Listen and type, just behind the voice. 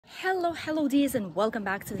Hello dears, and welcome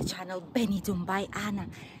back to the channel Benidorm by Anna.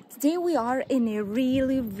 Today we are in a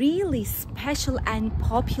really special and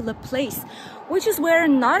popular place, which is where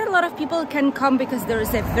not a lot of people can come because there is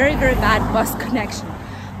a very bad bus connection,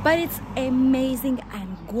 but it's amazing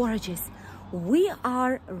and gorgeous. We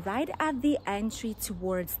are right at the entry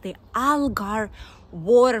towards the Algar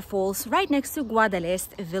Waterfalls, right next to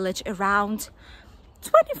Guadalest village, around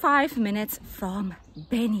 25 minutes from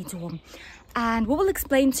Benidorm. And we will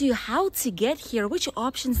explain to you how to get here, which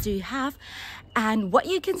options do you have, and what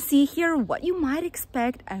you can see here, what you might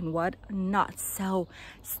expect and what not. So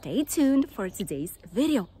stay tuned for today's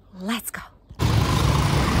video. Let's go.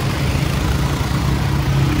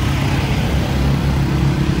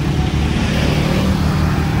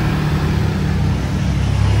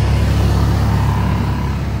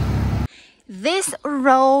 This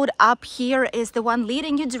road up here is the one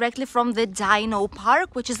leading you directly from the Dino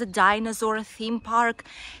Park, which is a dinosaur theme park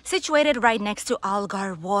situated right next to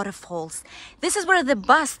Algar Waterfalls. This is where the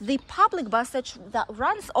public bus that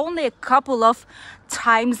runs only a couple of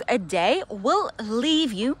times a day will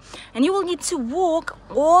leave you, and you will need to walk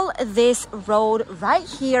all this road right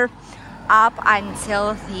here up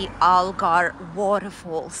until the Algar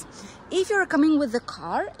Waterfalls. If you're coming with the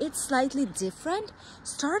car, it's slightly different.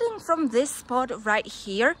 Starting from this spot right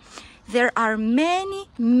here, there are many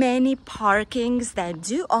parkings that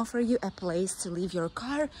do offer you a place to leave your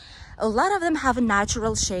car. A lot of them have a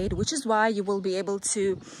natural shade, which is why you will be able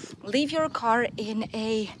to leave your car in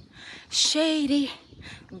a shady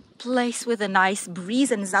place with a nice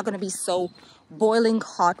breeze, and it's not going to be so boiling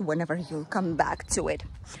hot whenever you'll come back to it.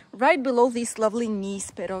 Right below these lovely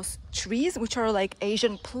Nisperos trees, which are like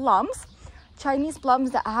Asian plums, Chinese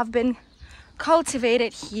plums that have been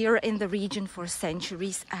cultivated here in the region for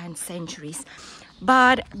centuries and centuries.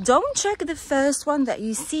 But don't check the first one that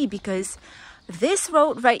you see, because this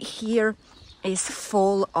road right here is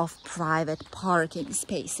full of private parking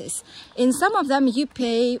spaces. In some of them you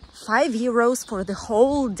pay €5 for the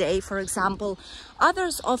whole day, for example.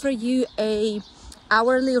 Others offer you a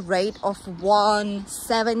hourly rate of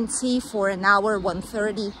 $1.70 for an hour,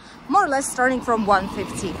 $1.30, more or less starting from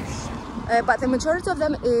 $1.50. But the majority of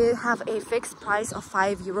them have a fixed price of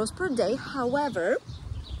 €5 per day. However,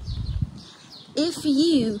 if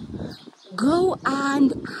you go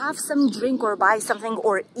and have some drink or buy something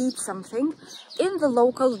or eat something in the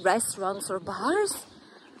local restaurants or bars,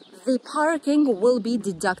 the parking will be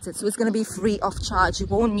deducted, so it's going to be free of charge. You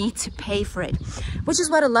won't need to pay for it, which is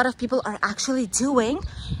what a lot of people are actually doing.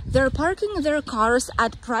 They're parking their cars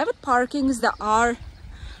at private parkings that are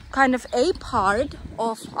kind of a part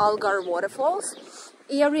of Algar Waterfalls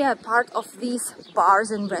area, part of these bars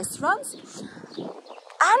and restaurants,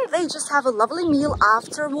 and they just have a lovely meal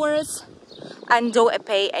afterwards and don't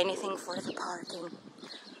pay anything for the parking.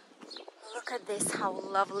 Look at this, how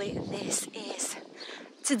lovely this is.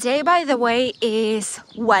 Today, by the way, is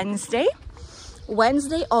Wednesday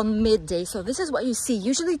on midday. So this is what you see.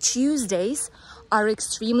 Usually Tuesdays are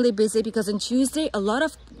extremely busy because on Tuesday a lot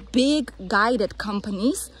of big guided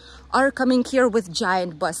companies are coming here with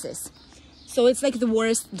giant buses. So it's like the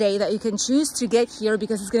worst day that you can choose to get here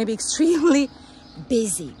because it's going to be extremely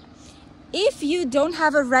busy. If you don't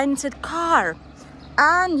have a rented car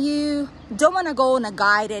and you don't want to go on a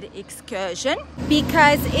guided excursion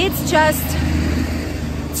because it's just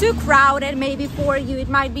too crowded maybe for you, it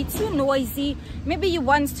might be too noisy, maybe you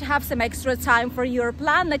want to have some extra time for your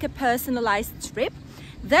plan, like a personalized trip,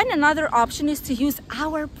 then another option is to use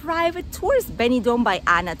our private tours, Benidorm by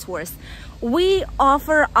Anna Tours. We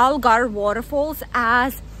offer Algar Waterfalls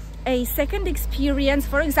as a second experience.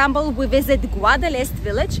 For example, we visit Guadalest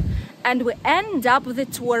village and we end up the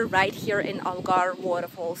tour right here in Algar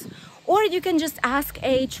Waterfalls. Or you can just ask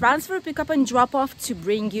a transfer pickup and drop off to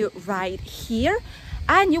bring you right here,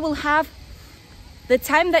 and you will have the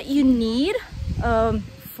time that you need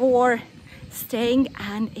for staying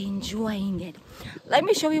and enjoying it. Let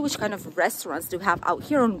me show you which kind of restaurants do we have out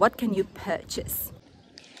here and what can you purchase.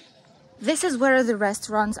 This is where the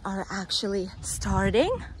restaurants are actually starting.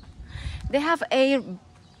 They have a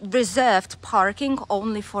reserved parking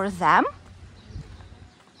only for them.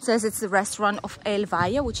 It says it's the restaurant of El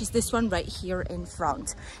Valle, which is this one right here in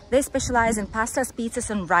front. They specialize in pastas, pizzas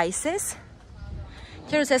and rices.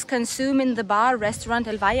 Here it says consume in the bar, restaurant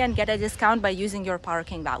El Valle, and get a discount by using your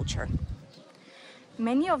parking voucher.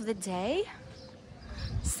 Menu of the day,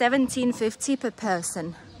 $17.50 per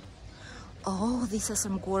person. Oh, these are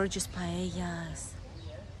some gorgeous paellas.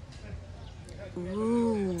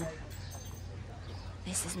 Ooh,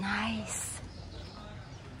 this is nice.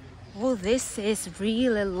 Oh, this is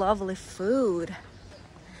really lovely food.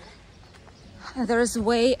 And there's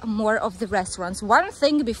way more of the restaurants. One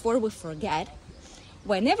thing before we forget,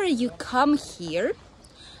 whenever you come here,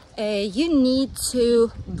 you need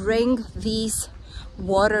to bring these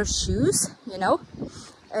water shoes, you know,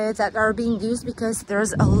 that are being used because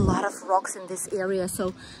there's a lot of rocks in this area.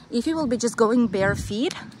 So if you will be just going bare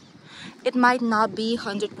feet, it might not be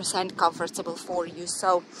 100% comfortable for you.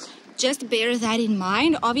 So just bear that in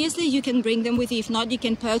mind. Obviously, you can bring them with you. If not, you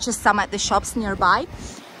can purchase some at the shops nearby.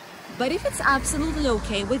 But if it's absolutely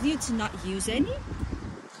okay with you to not use any,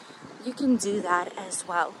 you can do that as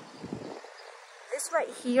well. This right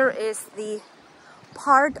here is the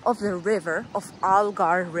part of the river, of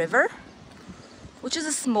Algar River, which is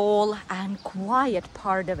a small and quiet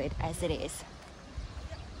part of it as it is.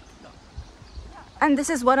 And this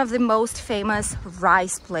is one of the most famous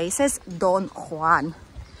rice places, Don Juan.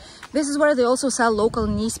 This is where they also sell local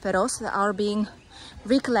Nisperos that are being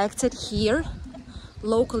recollected here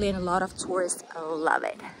locally, and a lot of tourists love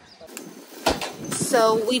it.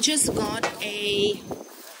 So we just got a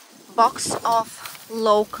box of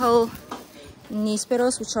local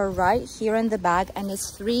Nisperos, which are right here in the bag, and it's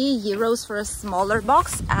 €3 for a smaller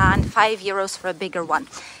box and €5 for a bigger one.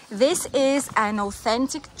 This is an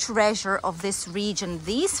authentic treasure of this region.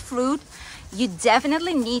 These fruit, you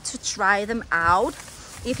definitely need to try them out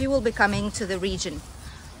if you will be coming to the region.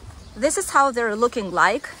 This is how they're looking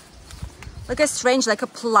like a strange, like a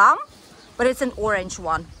plum, but it's an orange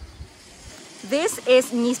one. This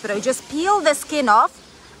is Nispero. You just peel the skin off,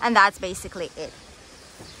 and that's basically it.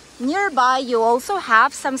 Nearby, you also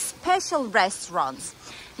have some special restaurants.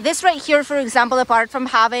 This right here, for example, apart from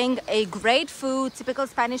having a great food, typical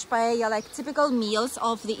Spanish paella, like typical meals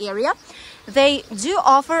of the area, they do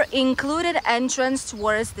offer included entrance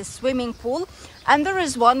towards the swimming pool, and there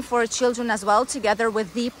is one for children as well, together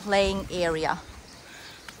with the playing area,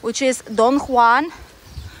 which is Don Juan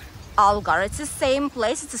Algar. It's the same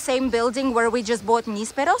place, it's the same building where we just bought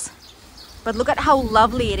Nisperos, but look at how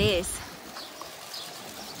lovely it is.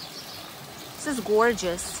 This is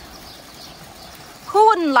gorgeous. Who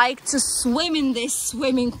wouldn't like to swim in this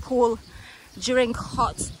swimming pool during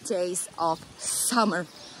hot days of summer?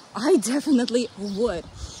 I definitely would.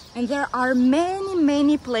 And there are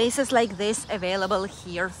many places like this available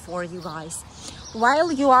here for you guys.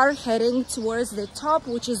 While you are heading towards the top,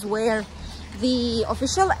 which is where the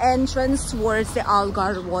official entrance towards the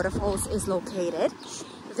Algar Waterfalls is located,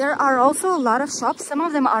 there are also a lot of shops. Some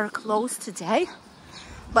of them are closed today,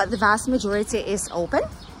 but the vast majority is open.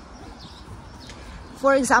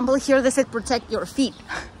 For example, here they said protect your feet.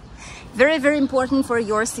 Very important for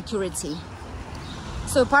your security.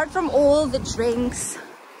 So apart from all the drinks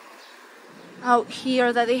out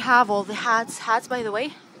here that they have, all the hats by the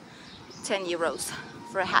way, €10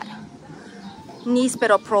 for a hat.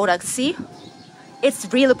 Nispero products, see? It's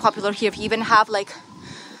really popular here. You even have like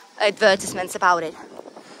advertisements about it.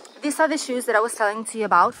 These are the shoes that I was telling to you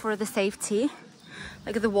about for the safety,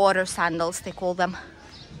 like the water sandals, they call them.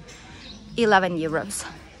 €11.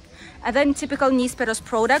 And then typical Nisperos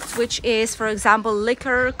products, which is, for example,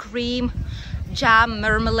 liquor, cream, jam,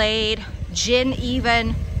 marmalade, gin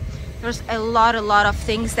even. There's a lot of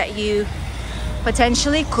things that you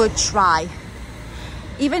potentially could try.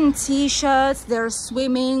 Even t-shirts, there's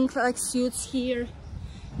swimming like suits here.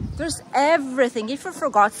 There's everything. If you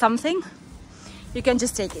forgot something, you can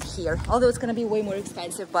just take it here. Although it's gonna be way more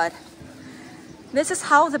expensive, but this is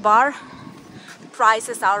how the bar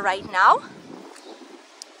prices are right now.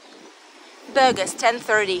 Burgers,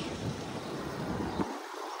 $10.30.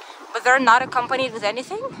 But they're not accompanied with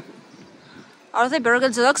anything. Are they burger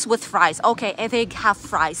deluxe with fries? Okay, and they have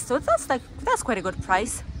fries, so that's quite a good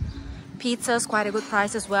price. Pizza's quite a good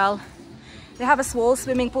price as well. They have a small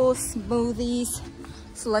swimming pool, smoothies,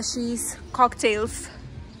 slushies, cocktails.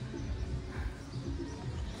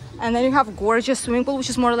 And then you have a gorgeous swimming pool, which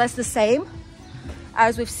is more or less the same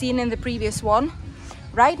as we've seen in the previous one.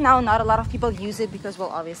 Right now, not a lot of people use it because, well,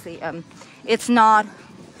 obviously, it's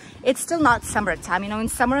still not summertime. You know, in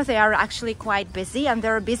summer they are actually quite busy, and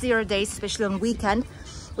there are busier days, especially on weekend,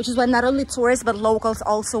 which is when not only tourists but locals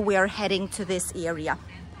also were heading to this area.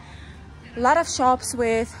 A lot of shops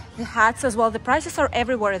with the hats as well. The prices are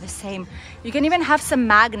everywhere the same. You can even have some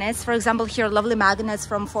magnets. For example, here, lovely magnets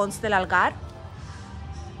from Fonts del Algar,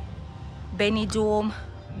 Benidorm.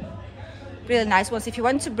 Really nice ones if you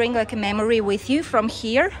want to bring like a memory with you from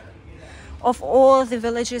here of all the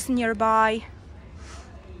villages nearby,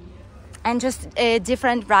 and just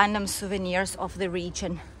different random souvenirs of the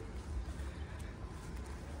region.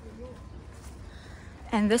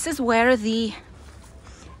 And this is where the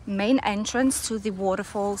main entrance to the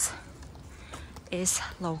waterfalls is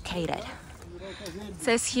located. It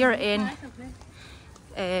says here in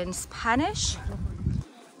Spanish,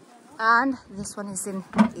 and this one is in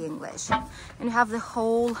English. And you have the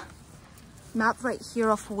whole map right here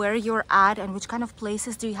of where you're at and which kind of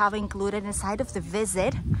places do you have included inside of the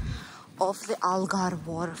visit of the Algar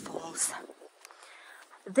Waterfalls.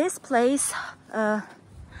 This place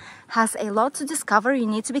has a lot to discover. You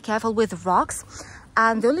need to be careful with rocks,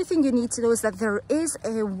 and the only thing you need to know is that there is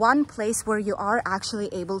one place where you are actually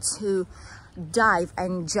able to dive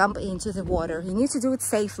and jump into the water. You need to do it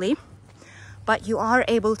safely, but you are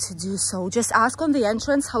able to do so. Just ask on the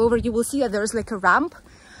entrance. However, you will see that there's like a ramp,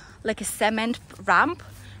 like a cement ramp,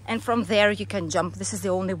 and from there you can jump. This is the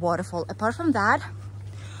only waterfall. Apart from that,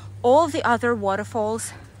 all the other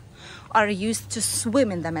waterfalls are used to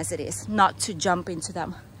swim in them as it is, not to jump into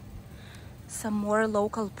them. Some more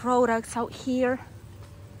local products out here.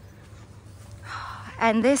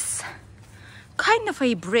 And this kind of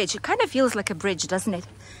a bridge, it kind of feels like a bridge, doesn't it?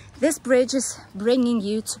 This bridge is bringing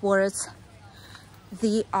you towards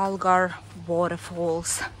the Algar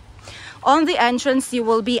Waterfalls. On the entrance, you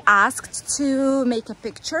will be asked to make a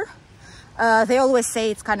picture. They always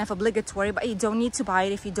say it's kind of obligatory, but you don't need to buy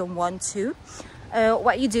it if you don't want to.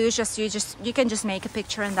 What you do is you can just make a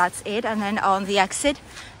picture and that's it. And then on the exit,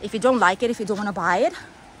 if you don't like it, if you don't want to buy it,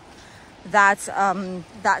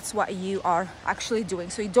 that's what you are actually doing.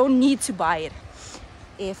 So you don't need to buy it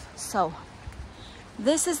if so.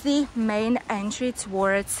 This is the main entry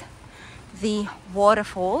towards the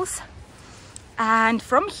waterfalls, and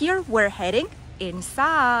from here we're heading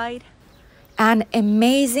inside. An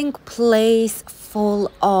amazing place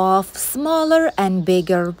full of smaller and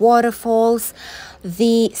bigger waterfalls.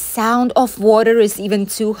 The sound of water is even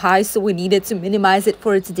too high, so we needed to minimize it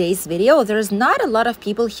for today's video. There's not a lot of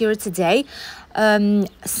people here today,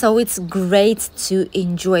 so it's great to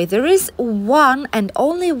enjoy. There is one and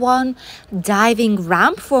only one diving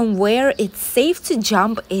ramp from where it's safe to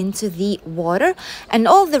jump into the water, and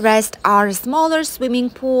all the rest are smaller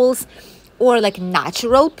swimming pools or like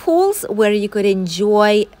natural pools where you could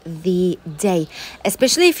enjoy the day,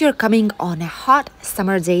 especially if you're coming on a hot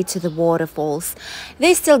summer day to the waterfalls.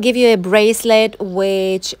 They still give you a bracelet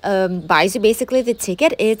which buys you basically the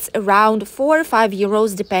ticket. It's around 4 or 5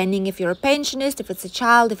 euros depending if you're a pensionist, if it's a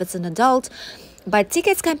child, if it's an adult. But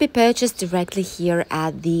tickets can be purchased directly here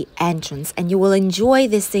at the entrance, and you will enjoy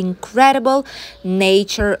this incredible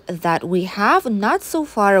nature that we have not so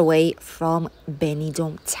far away from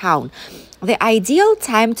Benidorm town. The ideal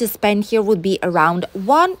time to spend here would be around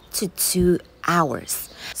 1 to 2 hours.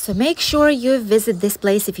 So make sure you visit this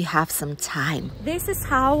place if you have some time. This is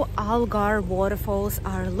how Algar Waterfalls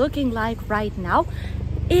are looking like right now.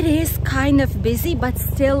 It is kind of busy, but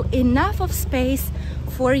still enough of space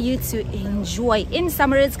for you to enjoy. In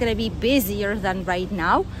summer, it's gonna be busier than right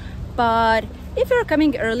now, but if you're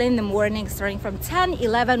coming early in the morning, starting from 10,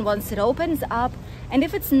 11, once it opens up, and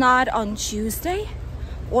if it's not on Tuesday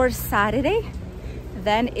or Saturday,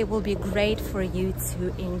 then it will be great for you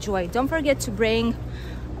to enjoy. Don't forget to bring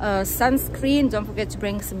sunscreen, don't forget to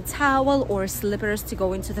bring some towel or slippers to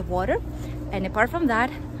go into the water. And apart from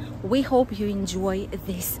that, we hope you enjoy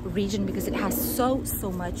this region because it has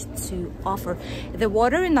so much to offer. The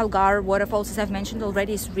water in Algar Waterfalls, as I've mentioned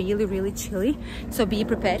already, is really chilly, so be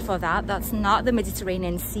prepared for that. That's not the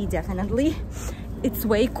Mediterranean Sea, definitely. It's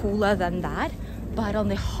way cooler than that, but on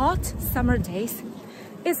the hot summer days,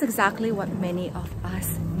 it's exactly what many of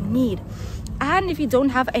us need. And if you don't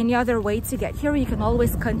have any other way to get here, you can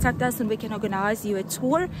always contact us and we can organize you a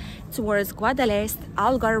tour towards Guadalest,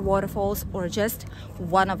 Algar Waterfalls, or just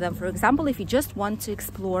one of them. For example, if you just want to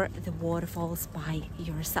explore the waterfalls by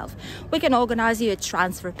yourself, we can organize you a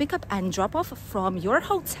transfer pickup and drop off from your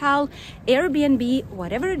hotel, Airbnb,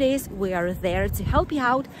 whatever it is. We are there to help you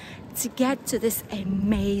out to get to this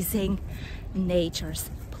amazing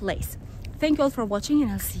nature's place. Thank you all for watching,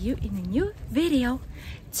 and I'll see you in a new video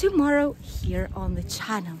tomorrow here on the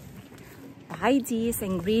channel. Bye, dears,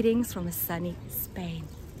 and greetings from a sunny Spain.